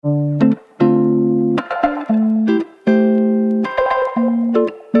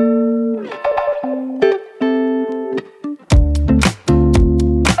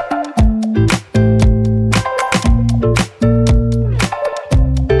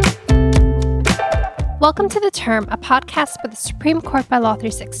Welcome to The Term, a podcast by the Supreme Court by Law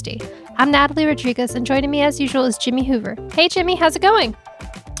 360. I'm Natalie Rodriguez, and joining me as usual is Jimmy Hoover. Hey, Jimmy, how's it going?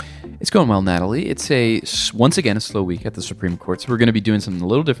 It's going well, Natalie. It's once again a slow week at the Supreme Court, so we're going to be doing something a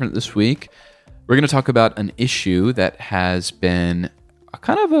little different this week. We're going to talk about an issue that has been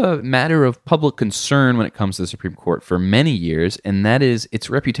kind of a matter of public concern when it comes to the Supreme Court for many years, and that is its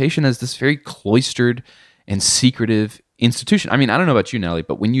reputation as this very cloistered and secretive institution. I mean, I don't know about you, Natalie,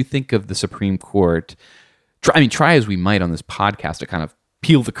 but when you think of the Supreme Court, try as we might on this podcast to kind of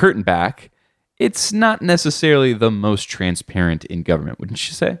peel the curtain back, it's not necessarily the most transparent in government, wouldn't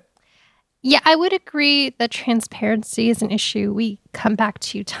you say? Yeah, I would agree that transparency is an issue we come back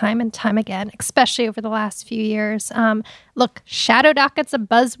to time and time again, especially over the last few years. Look, shadow docket's a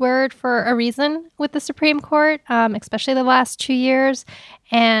buzzword for a reason with the Supreme Court, especially the last 2 years.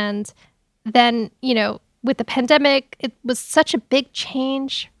 And then, with the pandemic, it was such a big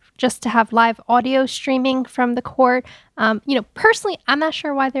change just to have live audio streaming from the court. Personally, I'm not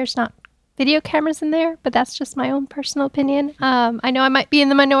sure why there's not video cameras in there, but that's just my own personal opinion. I know I might be in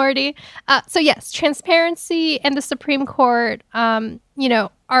the minority. So yes, transparency and the Supreme Court,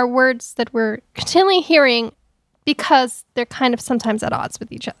 are words that we're continually hearing because they're kind of sometimes at odds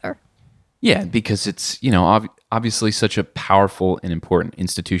with each other. Yeah, because it's, obviously such a powerful and important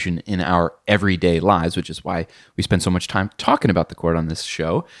institution in our everyday lives, which is why we spend so much time talking about the court on this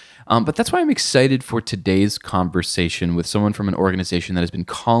show. But that's why I'm excited for today's conversation with someone from an organization that has been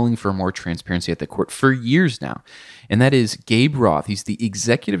calling for more transparency at the court for years now. And that is Gabe Roth. He's the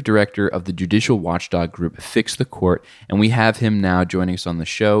executive director of the judicial watchdog group, Fix the Court. And we have him now joining us on the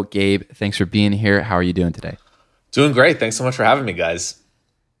show. Gabe, thanks for being here. How are you doing today? Doing great. Thanks so much for having me, guys.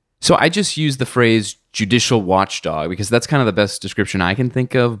 So I just use the phrase judicial watchdog because that's kind of the best description I can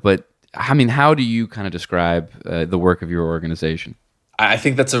think of. But I mean, how do you kind of describe the work of your organization? I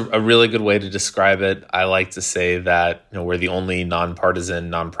think that's a really good way to describe it. I like to say that we're the only nonpartisan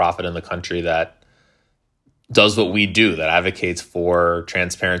nonprofit in the country that does what we do, that advocates for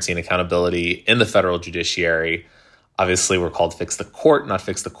transparency and accountability in the federal judiciary. Obviously, we're called Fix the Court, not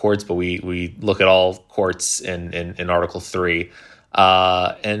Fix the Courts, but we look at all courts in Article 3.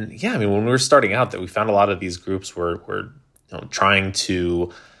 When we were starting out, that we found a lot of these groups were trying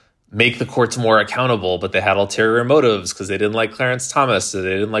to make the courts more accountable, but they had ulterior motives because they didn't like Clarence Thomas, or they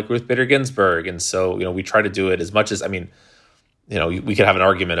didn't like Ruth Bader Ginsburg. And so, we try to do it as much as, we could have an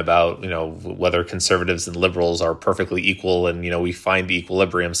argument about, whether conservatives and liberals are perfectly equal and, we find the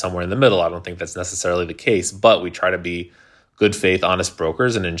equilibrium somewhere in the middle. I don't think that's necessarily the case, but we try to be good faith, honest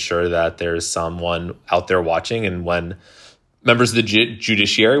brokers and ensure that there's someone out there watching. And when members of the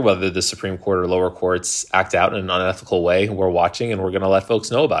judiciary, whether the Supreme Court or lower courts, act out in an unethical way, we're watching and we're going to let folks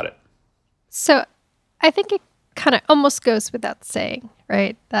know about it. So I think it kind of almost goes without saying,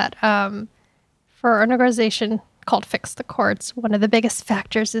 right, that for an organization called Fix the Courts, one of the biggest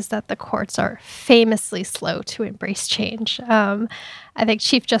factors is that the courts are famously slow to embrace change. I think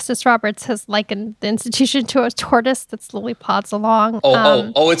Chief Justice Roberts has likened the institution to a tortoise that slowly plods along.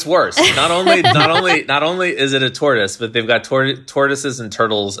 It's worse. Not only is it a tortoise, but they've got tortoises and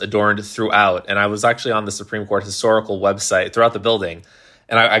turtles adorned throughout. And I was actually on the Supreme Court historical website throughout the building.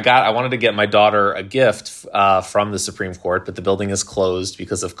 And I wanted to get my daughter a gift from the Supreme Court, but the building is closed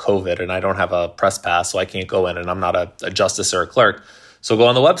because of COVID, and I don't have a press pass, so I can't go in, and I'm not a justice or a clerk. So go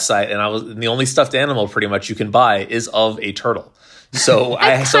on the website, and the only stuffed animal pretty much you can buy is of a turtle. So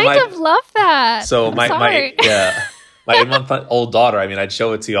I kind of love that. So my 8-month-old daughter, I'd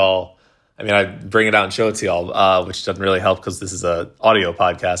show it to y'all. I'd bring it out and show it to y'all, which doesn't really help because this is an audio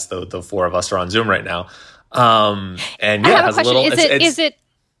podcast. The four of us are on Zoom right now. I have a question.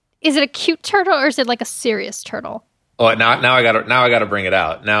 Is it a cute turtle or is it like a serious turtle? Oh, now I gotta bring it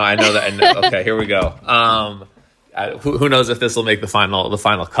out. Now I know that. Okay, here we go. Who knows if this will make the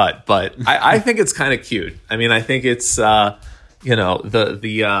final cut? But I think it's kind of cute. I think it's the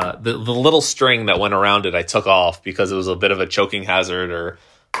little string that went around it I took off because it was a bit of a choking hazard or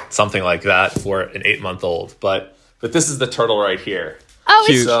something like that for an 8-month-old. But this is the turtle right here. Oh,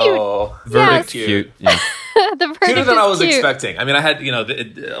 cute. It's so, cute. Very cute. Yeah. Cuter than I was expecting. I had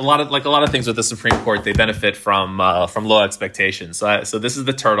a lot of things with the Supreme Court. They benefit from low expectations. So this is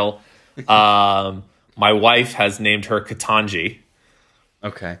the turtle. My wife has named her Ketanji.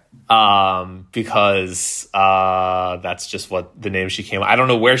 Okay. Because that's just what the name she came. I don't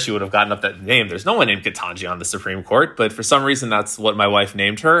know where she would have gotten up that name. There's no one named Ketanji on the Supreme Court, but for some reason that's what my wife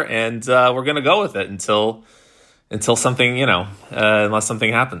named her, and we're gonna go with it until something, unless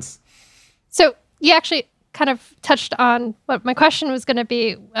something happens. So you actually kind of touched on what my question was going to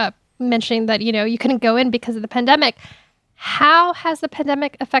be, mentioning that, you couldn't go in because of the pandemic. How has the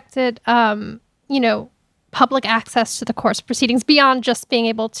pandemic affected, public access to the course proceedings beyond just being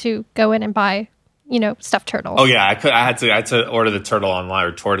able to go in and buy, stuffed turtles. Oh yeah, I had to order the turtle online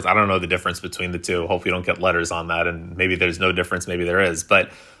or tortoise. I don't know the difference between the two. Hope you don't get letters on that, and maybe there's no difference, maybe there is.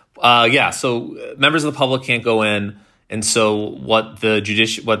 But so members of the public can't go in, and so what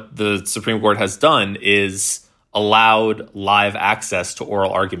the Supreme Court has done is allowed live access to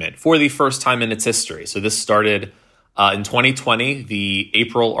oral argument for the first time in its history. So this started in 2020. The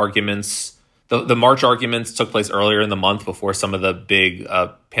April arguments, the March arguments took place earlier in the month before some of the big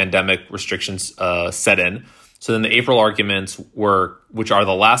pandemic restrictions set in. So then the April arguments which are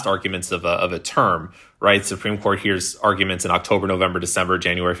the last arguments of a term, right? Supreme Court hears arguments in October, November, December,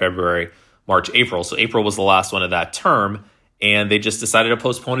 January, February, March, April. So April was the last one of that term, and they just decided to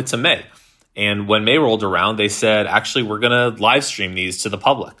postpone it to May. And when May rolled around, they said, actually, we're going to live stream these to the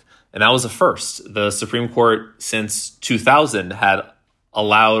public. And that was a first. The Supreme Court since 2000 had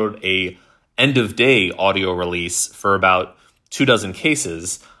allowed a end of day audio release for about 24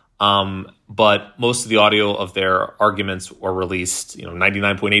 cases. But most of the audio of their arguments were released,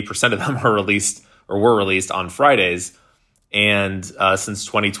 99.8% of them are released or were released on Fridays. And since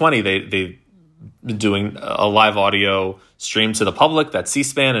 2020, they've been doing a live audio stream to the public that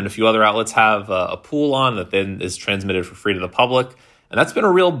C-SPAN and a few other outlets have a pool on that then is transmitted for free to the public. And that's been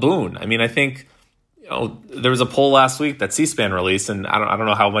a real boon. I mean, I think there was a poll last week that C-SPAN released, and I don't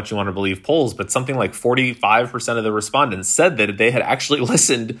know how much you want to believe polls, but something like 45% of the respondents said that they had actually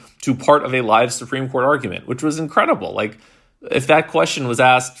listened to part of a live Supreme Court argument, which was incredible. Like, if that question was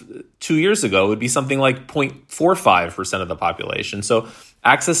asked 2 years ago, it would be something like 0.45% of the population. So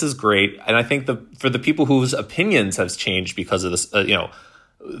access is great. And I think for the people whose opinions have changed because of this,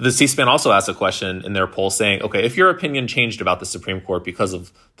 the C-SPAN also asked a question in their poll saying, okay, if your opinion changed about the Supreme Court because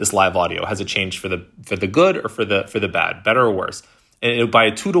of this live audio, has it changed for the good or for the bad, better or worse? And by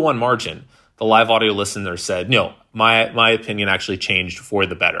a 2-to-1 margin, the live audio listener said, no, my opinion actually changed for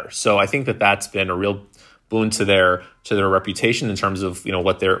the better. So I think that's been a real boon to their reputation in terms of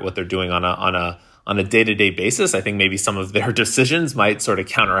what they're doing on a day-to-day basis. I think maybe some of their decisions might sort of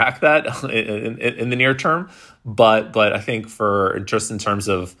counteract that in the near term, but I think for just in terms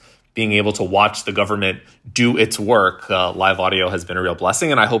of being able to watch the government do its work, live audio has been a real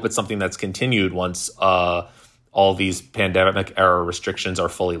blessing, and I hope it's something that's continued once all these pandemic era restrictions are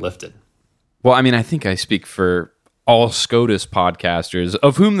fully lifted. Well, I mean, I think I speak for all SCOTUS podcasters,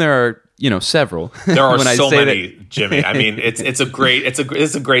 of whom there are several. There are so many, Jimmy. I mean, it's a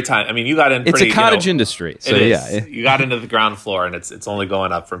great time. I mean, you got in. It's a cottage industry, so yeah, you got into the ground floor, and it's only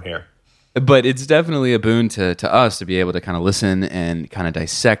going up from here. But it's definitely a boon to us to be able to kind of listen and kind of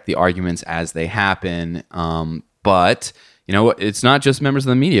dissect the arguments as they happen. But it's not just members of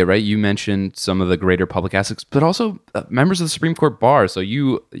the media, right? You mentioned some of the greater public aspects, but also members of the Supreme Court bar. So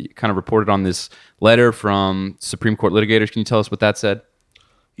you kind of reported on this letter from Supreme Court litigators. Can you tell us what that said?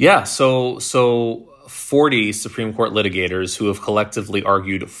 Yeah, so 40 Supreme Court litigators who have collectively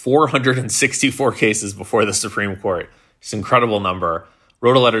argued 464 cases before the Supreme Court. It's an incredible number.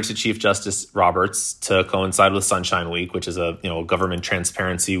 Wrote a letter to Chief Justice Roberts to coincide with Sunshine Week, which is a government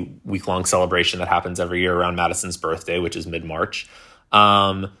transparency week-long celebration that happens every year around Madison's birthday, which is mid-March.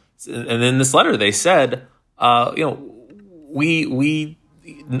 And in this letter, they said, we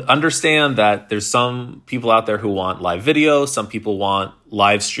understand that there's some people out there who want live video. Some people want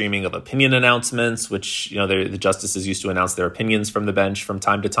live streaming of opinion announcements, which, the justices used to announce their opinions from the bench from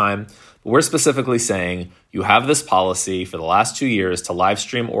time to time. But we're specifically saying you have this policy for the last 2 years to live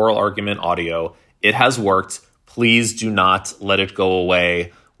stream oral argument audio. It has worked. Please do not let it go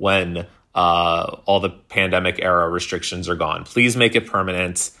away when all the pandemic era restrictions are gone. Please make it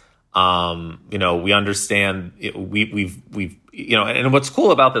permanent. We understand we've and what's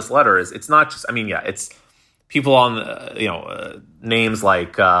cool about this letter is it's not just, it's people on, names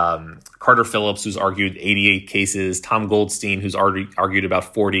like Carter Phillips, who's argued 88 cases, Tom Goldstein, who's argued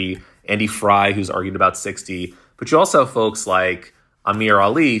about 40, Andy Fry, who's argued about 60. But you also have folks like Amir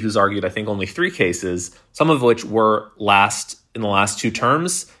Ali, who's argued, I think, only 3 cases, some of which were in the last 2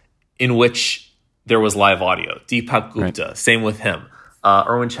 terms, in which there was live audio. Deepak Gupta, right. Same with him.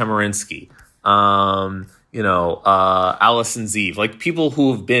 Erwin Chemerinsky, Allison Zeeve, like people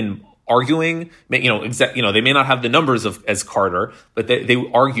who have been arguing, they may not have the numbers as Carter, but they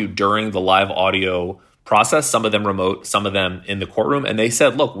argued during the live audio process, some of them remote, some of them in the courtroom. And they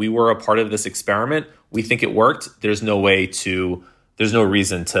said, look, we were a part of this experiment. We think it worked. There's no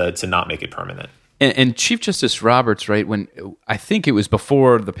reason to not make it permanent. And Chief Justice Roberts, right, when I think it was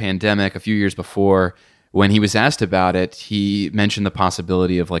before the pandemic, a few years before, when he was asked about it, he mentioned the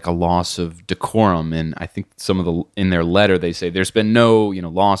possibility of like a loss of decorum. And I think in their letter, they say there's been no,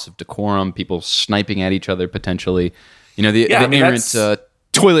 loss of decorum, people sniping at each other potentially. The errant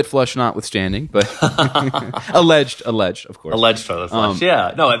toilet flush notwithstanding, but alleged, of course. Alleged toilet flush,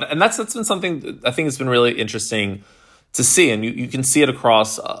 yeah. No, and that's been something I think has been really interesting to see. And you can see it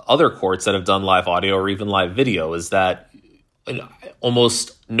across other courts that have done live audio or even live video, is that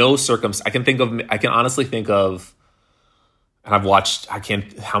almost no circumstance. I can honestly think of, and I've watched,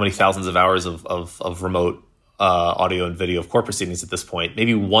 how many thousands of hours of remote audio and video of court proceedings at this point.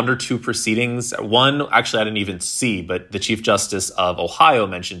 Maybe one or two proceedings. One, actually, I didn't even see, but the Chief Justice of Ohio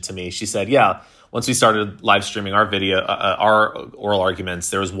mentioned to me. She said, yeah, once we started live streaming our video, our oral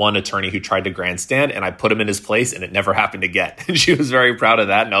arguments, there was one attorney who tried to grandstand, and I put him in his place, and it never happened again. And she was very proud of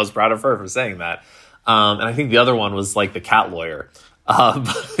that, and I was proud of her for saying that. And I think the other one was like the cat lawyer, where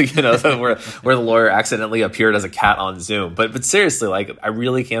the lawyer accidentally appeared as a cat on Zoom. But seriously, like I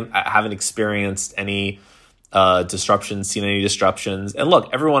haven't experienced any disruptions, seen any disruptions. And look,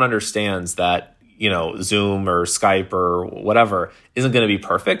 everyone understands that, Zoom or Skype or whatever isn't going to be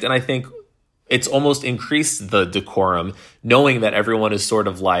perfect. And I think it's almost increased the decorum knowing that everyone is sort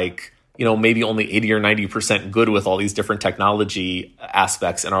of like, maybe only 80 or 90% good with all these different technology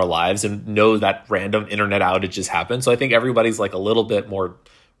aspects in our lives and know that random internet outages happen. So I think everybody's like a little bit more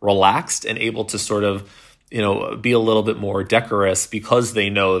relaxed and able to sort of, be a little bit more decorous because they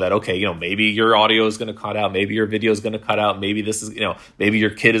know that, okay, maybe your audio is going to cut out, maybe your video is going to cut out, maybe this is, maybe your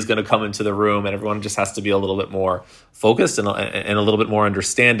kid is going to come into the room, and everyone just has to be a little bit more focused and a little bit more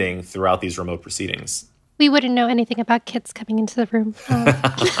understanding throughout these remote proceedings. We wouldn't know anything about kids coming into the room.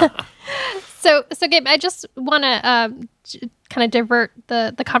 So Gabe, I just want to kind of divert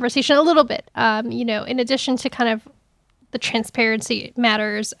the conversation a little bit. In addition to kind of the transparency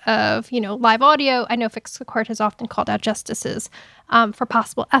matters of, live audio, I know Fiscal Court has often called out justices for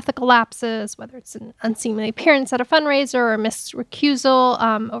possible ethical lapses, whether it's an unseemly appearance at a fundraiser or a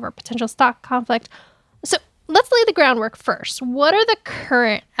misrecusal over a potential stock conflict. So let's lay the groundwork first. What are the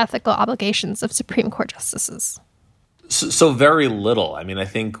current ethical obligations of Supreme Court justices? So very little. I mean, I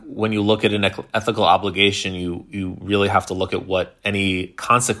think when you look at an ethical obligation, you really have to look at what any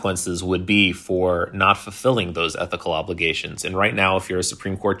consequences would be for not fulfilling those ethical obligations. And right now, if you're a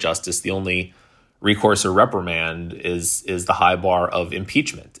Supreme Court justice, the only recourse or reprimand is the high bar of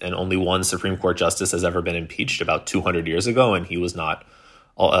impeachment. And only one Supreme Court justice has ever been impeached about 200 years ago, and he was not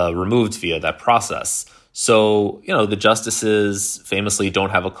removed via that process. So, the justices famously don't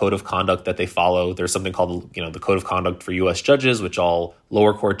have a code of conduct that they follow. There's something called, the Code of Conduct for U.S. judges, which all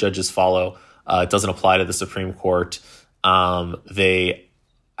lower court judges follow. It doesn't apply to the Supreme Court. They're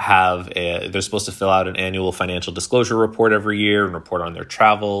supposed to fill out an annual financial disclosure report every year and report on their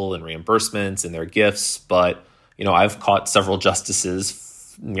travel and reimbursements and their gifts. But, I've caught several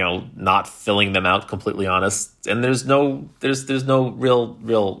justices, not filling them out, completely honest. And there's no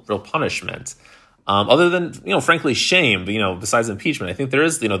real punishment. Other than, frankly, shame, besides impeachment. I think there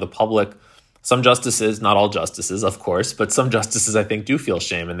is, the public, some justices, not all justices, of course, but some justices, I think, do feel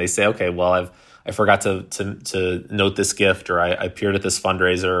shame. And they say, okay, well, I forgot to note this gift, or I appeared at this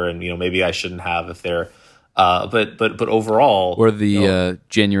fundraiser, and, maybe I shouldn't have if they're, but overall. Or the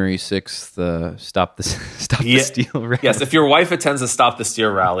January 6th, Stop the Steal rally. Yes, if your wife attends a Stop the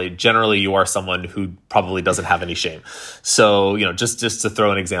Steal rally, generally you are someone who probably doesn't have any shame. So, just to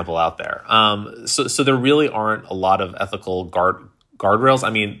throw an example out there. So there really aren't a lot of ethical guardrails. I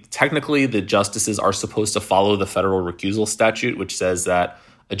mean, technically the justices are supposed to follow the federal recusal statute, which says that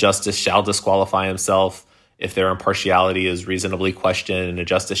a justice shall disqualify himself if their impartiality is reasonably questioned, and a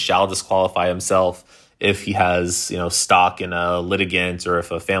justice shall disqualify himself if he has, stock in a litigant, or if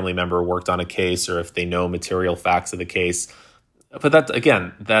a family member worked on a case, or if they know material facts of the case. But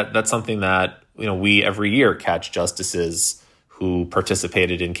that's something that, we every year catch justices who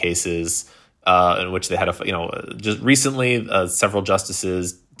participated in cases in which they had just recently, several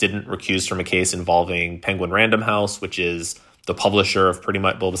justices didn't recuse from a case involving Penguin Random House, which is the publisher of pretty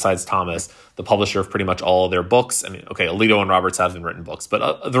much, besides Thomas, the publisher of pretty much all of their books. I mean, okay, Alito and Roberts haven't written books,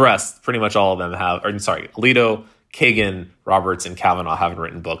 but the rest, pretty much all of them have, Alito, Kagan, Roberts, and Kavanaugh haven't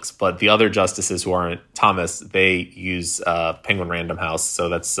written books, but the other justices who aren't Thomas, they use Penguin Random House. So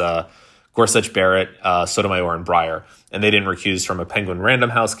that's Gorsuch, Barrett, Sotomayor, and Breyer. And they didn't recuse from a Penguin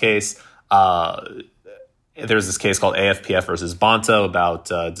Random House case. There's this case called AFPF versus Bonta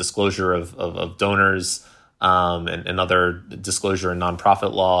about disclosure of donors, and another disclosure in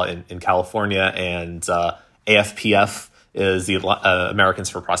nonprofit law in California. And AFPF is the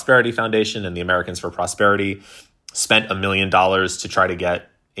Americans for Prosperity Foundation, and the Americans for Prosperity spent $1 million to try to get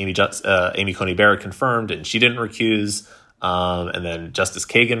Amy Coney Barrett confirmed, and she didn't recuse. And then Justice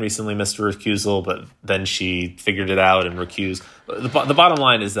Kagan recently missed a recusal, but then she figured it out and recused. The bottom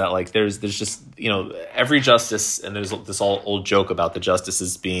line is that like there's just every justice, and there's this old joke about the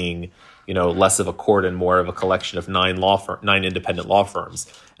justices being less of a court and more of a collection of nine independent law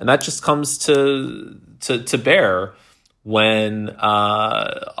firms, and that just comes to bear when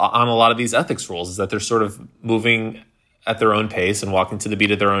on a lot of these ethics rules, is that they're sort of moving at their own pace and walking to the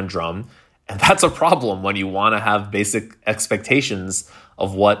beat of their own drum. And that's a problem when you want to have basic expectations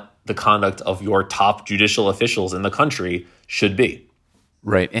of what the conduct of your top judicial officials in the country should be.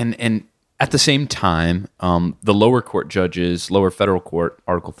 Right. And at the same time, the lower court judges, lower federal court,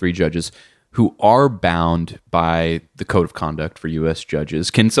 Article 3 judges, who are bound by the code of conduct for U.S.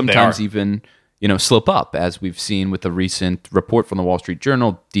 judges can sometimes even slip up, as we've seen with a recent report from the Wall Street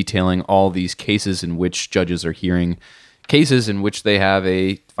Journal detailing all these cases in which judges are hearing cases in which they have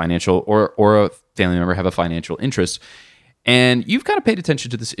a financial or a family member have a financial interest. And you've kind of paid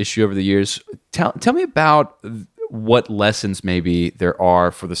attention to this issue over the years. Tell me about what lessons maybe there are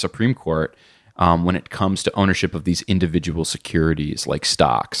for the Supreme Court when it comes to ownership of these individual securities like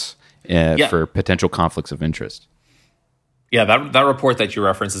stocks for potential conflicts of interest. Yeah, that report that you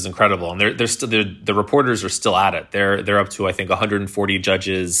reference is incredible, and the reporters are still at it. They're up to, I think, 140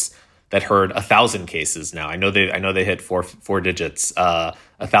 judges that heard 1,000 cases now. I know they hit four digits.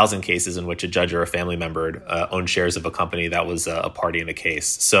 1,000 cases in which a judge or a family member owned shares of a company that was a party in a case.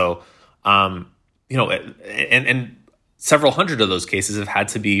 So, and several hundred of those cases have had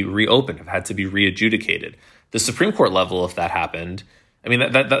to be reopened, have had to be readjudicated. The Supreme Court level, if that happened, I mean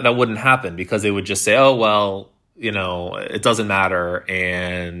that wouldn't happen, because they would just say, oh well, it doesn't matter,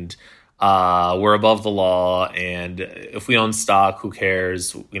 and we're above the law, and if we own stock, who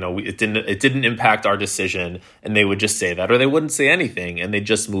cares? It didn't impact our decision, and they would just say that, or they wouldn't say anything, and they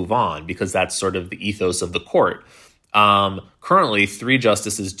just move on, because that's sort of the ethos of the court. Currently, 3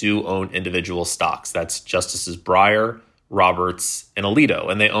 justices do own individual stocks. That's Justices Breyer, Roberts, and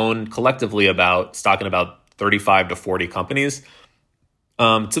Alito, and they own collectively stock in about 35 to 40 companies,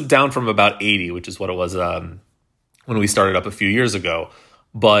 down from about 80, which is what it was when we started up a few years ago.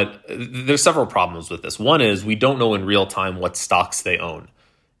 But there's several problems with this. One is we don't know in real time what stocks they own.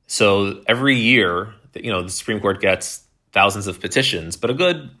 So every year, the Supreme Court gets thousands of petitions, but a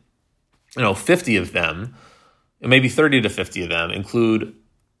good, 50 of them, maybe 30 to 50 of them, include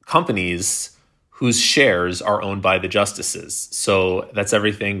companies whose shares are owned by the justices. So that's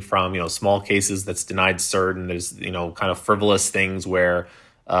everything from, small cases that's denied cert, and there's, kind of frivolous things where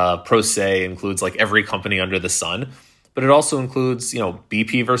pro se includes like every company under the sun. But it also includes,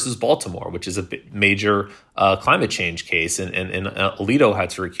 BP versus Baltimore, which is a major climate change case. And Alito had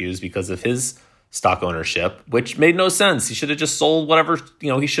to recuse because of his stock ownership, which made no sense. He should have just sold whatever,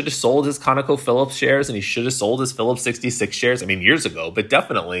 he should have sold his ConocoPhillips shares, and he should have sold his Phillips 66 shares. I mean, years ago, but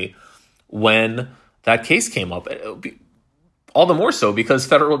definitely when that case came up, all the more so because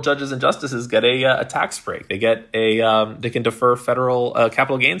federal judges and justices get a tax break. They get they can defer federal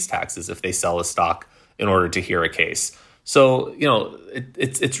capital gains taxes if they sell a stock in order to hear a case. So,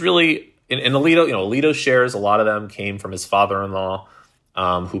 it's really, in Alito, Alito's shares, a lot of them came from his father-in-law,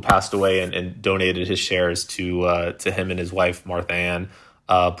 who passed away and donated his shares to him and his wife, Martha Ann.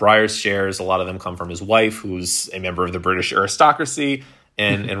 Breyer's shares, a lot of them come from his wife, who's a member of the British aristocracy.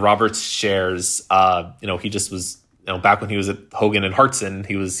 And Robert's shares, he just was, back when he was at Hogan and Hartson,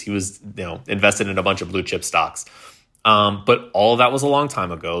 he was invested in a bunch of blue chip stocks. But all of that was a long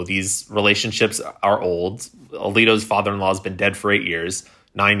time ago. These relationships are old. Alito's father-in-law has been dead for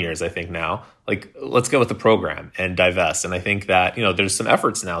 9 years, I think now. Like, let's get with the program and divest. And I think that, there's some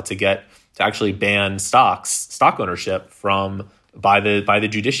efforts now to actually ban stock ownership by the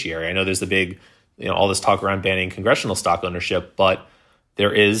judiciary. I know there's a big, all this talk around banning congressional stock ownership, but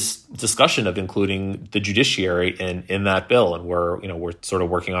there is discussion of including the judiciary in that bill. And we're sort of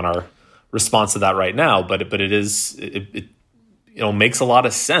working on our response to that right now, but it makes a lot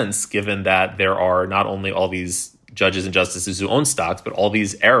of sense given that there are not only all these judges and justices who own stocks, but all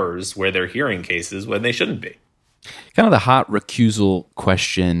these errors where they're hearing cases when they shouldn't be. Kind of the hot recusal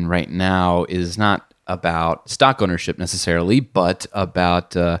question right now is not about stock ownership necessarily, but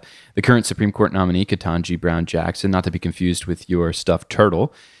about the current Supreme Court nominee, Ketanji Brown Jackson, not to be confused with your stuffed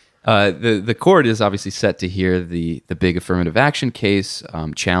turtle. The court is obviously set to hear the big affirmative action case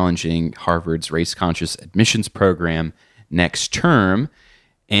challenging Harvard's race-conscious admissions program next term.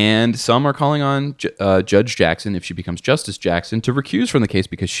 And some are calling on Judge Jackson, if she becomes Justice Jackson, to recuse from the case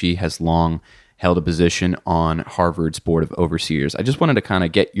because she has long held a position on Harvard's Board of Overseers. I just wanted to kind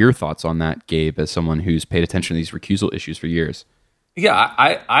of get your thoughts on that, Gabe, as someone who's paid attention to these recusal issues for years. Yeah,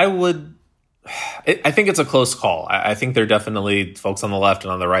 I would. I think it's a close call. I think there are definitely folks on the left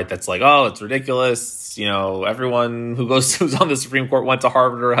and on the right that's like, oh, it's ridiculous. Everyone who's on the Supreme Court went to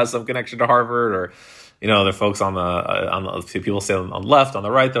Harvard or has some connection to Harvard, or there are folks on the people say on the left, on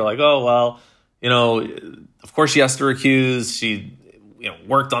the right, they're like, oh well, of course she has to recuse. She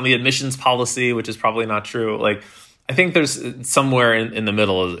worked on the admissions policy, which is probably not true. Like, I think there's somewhere in the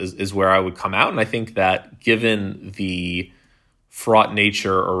middle is where I would come out, and I think that given the fraught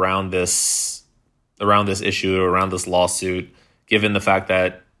nature around this issue, around this lawsuit, given the fact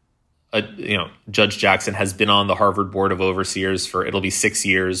that Judge Jackson has been on the Harvard Board of Overseers it'll be 6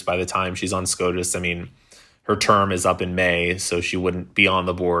 years by the time she's on SCOTUS. I mean, her term is up in May, so she wouldn't be on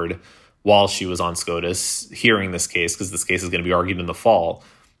the board while she was on SCOTUS hearing this case, because this case is going to be argued in the fall.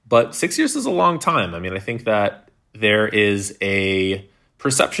 But 6 years is a long time. I mean, I think that there is a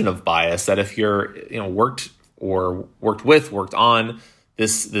perception of bias that if you're worked on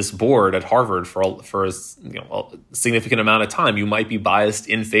this board at Harvard for a significant amount of time, you might be biased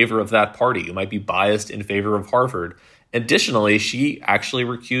in favor of that party. You might be biased in favor of Harvard. Additionally, she actually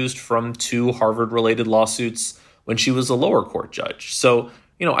recused from 2 Harvard-related lawsuits when she was a lower court judge. So,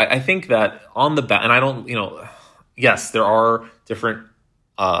 I think that on the back, and I don't, yes, there are different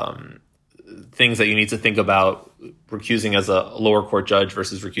things that you need to think about recusing as a lower court judge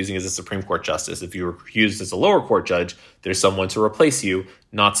versus recusing as a Supreme Court justice. If you were recused as a lower court judge, there's someone to replace you,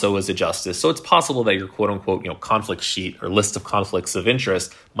 not so as a justice. So it's possible that your quote unquote, conflict sheet or list of conflicts of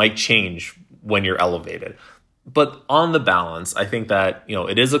interest might change when you're elevated. But on the balance, I think that,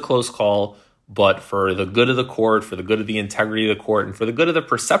 it is a close call, but for the good of the court, for the good of the integrity of the court, and for the good of the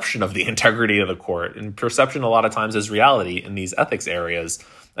perception of the integrity of the court, and perception a lot of times is reality in these ethics areas,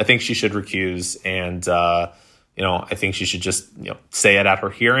 I think she should recuse. And, I think she should just, say it at her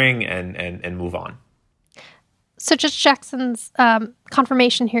hearing and move on. So Judge Jackson's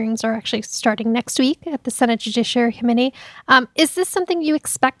confirmation hearings are actually starting next week at the Senate Judiciary Committee. Is this something you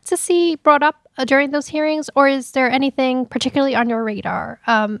expect to see brought up during those hearings, or is there anything particularly on your radar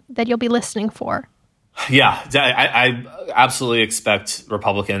that you'll be listening for? Yeah, I absolutely expect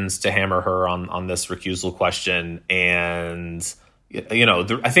Republicans to hammer her on this recusal question. And,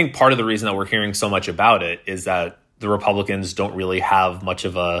 I think part of the reason that we're hearing so much about it is that the Republicans don't really have much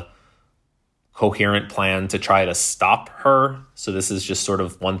of a coherent plan to try to stop her. So this is just sort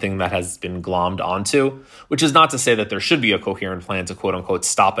of one thing that has been glommed onto, which is not to say that there should be a coherent plan to quote unquote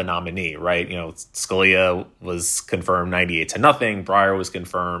stop a nominee, right? Scalia was confirmed 98-0. Breyer was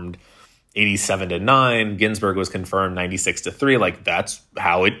confirmed 87-9. Ginsburg was confirmed 96-3. Like, that's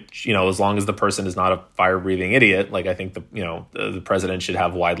how it, as long as the person is not a fire breathing idiot, like, I think the president should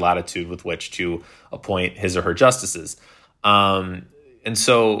have wide latitude with which to appoint his or her justices. And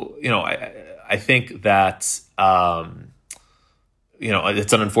so, I think that,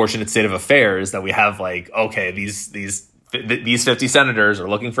 it's an unfortunate state of affairs that we have, like, okay, these 50 senators are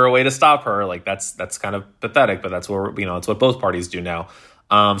looking for a way to stop her. Like, that's kind of pathetic, but that's what it's what both parties do now.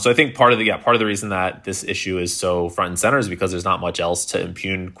 So I think part of the reason that this issue is so front and center is because there's not much else to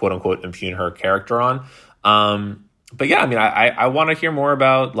quote unquote impugn her character on. But yeah, I mean, I want to hear more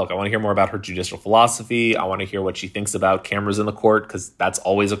about her judicial philosophy. I want to hear what she thinks about cameras in the court, because that's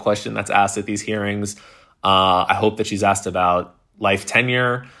always a question that's asked at these hearings. I hope that she's asked about life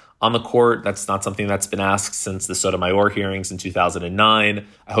tenure on the court. That's not something that's been asked since the Sotomayor hearings in 2009.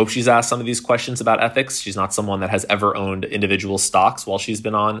 I hope she's asked some of these questions about ethics. She's not someone that has ever owned individual stocks while she's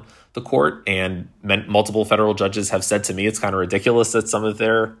been on the court. And multiple federal judges have said to me it's kind of ridiculous that some of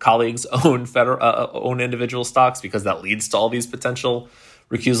their colleagues own individual stocks, because that leads to all these potential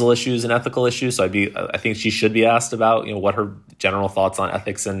recusal issues and ethical issues. So I think she should be asked about what her general thoughts on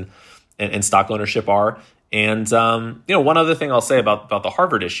ethics and stock ownership are. And, one other thing I'll say about the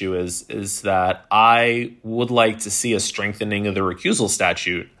Harvard issue is that I would like to see a strengthening of the recusal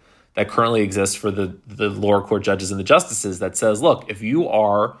statute that currently exists for the lower court judges and the justices that says, look, if you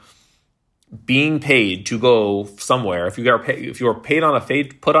are being paid to go somewhere, if you are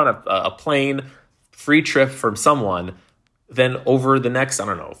put on a plane, free trip from someone, then over the next,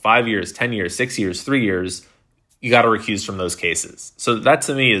 5 years, 10 years, 6 years, 3 years, you got to recuse from those cases. So that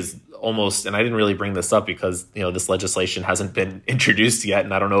to me is almost, and I didn't really bring this up because, this legislation hasn't been introduced yet,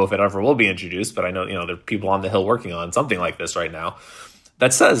 and I don't know if it ever will be introduced, but I know, there are people on the Hill working on something like this right now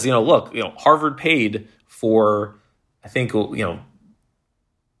that says, look, Harvard paid for, I think,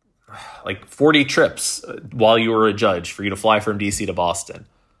 like 40 trips while you were a judge for you to fly from DC to Boston.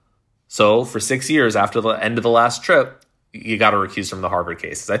 So for 6 years after the end of the last trip, you got to recuse from the Harvard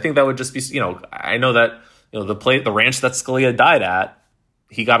cases. I think that would just be, I know that, the ranch that Scalia died at,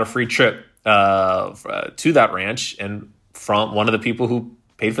 he got a free trip to that ranch, and from one of the people who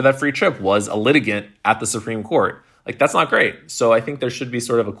paid for that free trip was a litigant at the Supreme Court. Like, that's not great. So I think there should be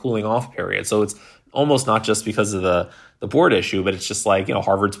sort of a cooling off period. So it's almost not just because of the board issue, but it's just like,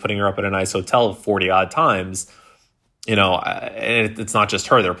 Harvard's putting her up at a nice hotel 40 odd times. And it's not just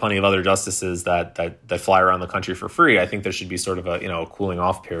her. There are plenty of other justices that fly around the country for free. I think there should be sort of a cooling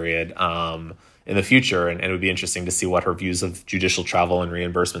off period in the future, and it would be interesting to see what her views of judicial travel and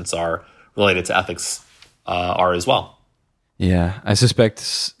reimbursements are related to ethics are as well. Yeah, I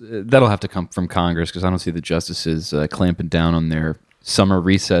suspect that'll have to come from Congress, because I don't see the justices clamping down on their summer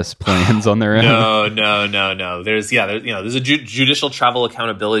recess plans on their own. No. There's a judicial travel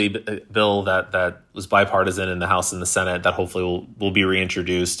accountability bill that was bipartisan in the House and the Senate that hopefully will be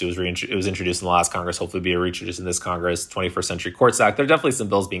reintroduced. It was introduced in the last Congress, hopefully be reintroduced in this Congress. 21st Century Courts Act. There are definitely some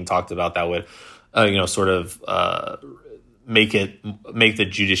bills being talked about that would make the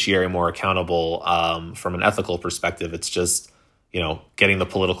judiciary more accountable from an ethical perspective. It's just getting the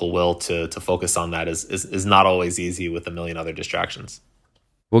political will to focus on that is not always easy with a million other distractions.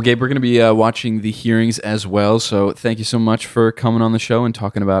 Well, Gabe, we're going to be watching the hearings as well, so thank you so much for coming on the show and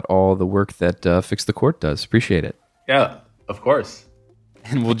talking about all the work that Fix the Court does. Appreciate it. Yeah, of course.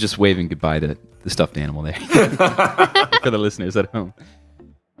 And we'll just waving goodbye to the stuffed animal there for the listeners at home.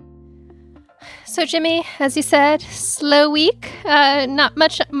 So, Jimmy, as you said, slow week. Not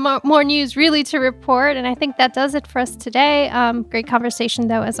much more news really to report, and I think that does it for us today. Great conversation,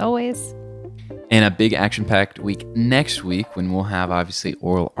 though, as always. And a big action-packed week next week, when we'll have, obviously,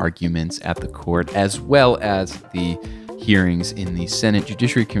 oral arguments at the court, as well as the hearings in the Senate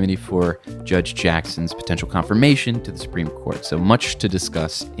Judiciary Committee for Judge Jackson's potential confirmation to the Supreme Court. So much to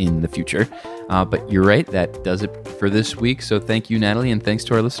discuss in the future. But you're right, that does it for this week. So thank you, Natalie, and thanks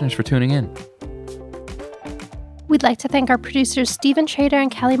to our listeners for tuning in. We'd like to thank our producers, Stephen Trader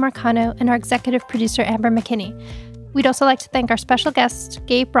and Kelly Marcano, and our executive producer, Amber McKinney. We'd also like to thank our special guest,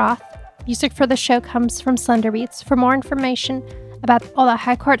 Gabe Roth. Music for the show comes from Slender Beats. For more information about all the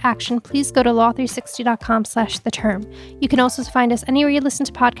high court action, please go to law360.com/the term. You can also find us anywhere you listen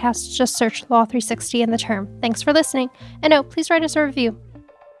to podcasts. Just search Law 360 and the term. Thanks for listening. And please write us a review.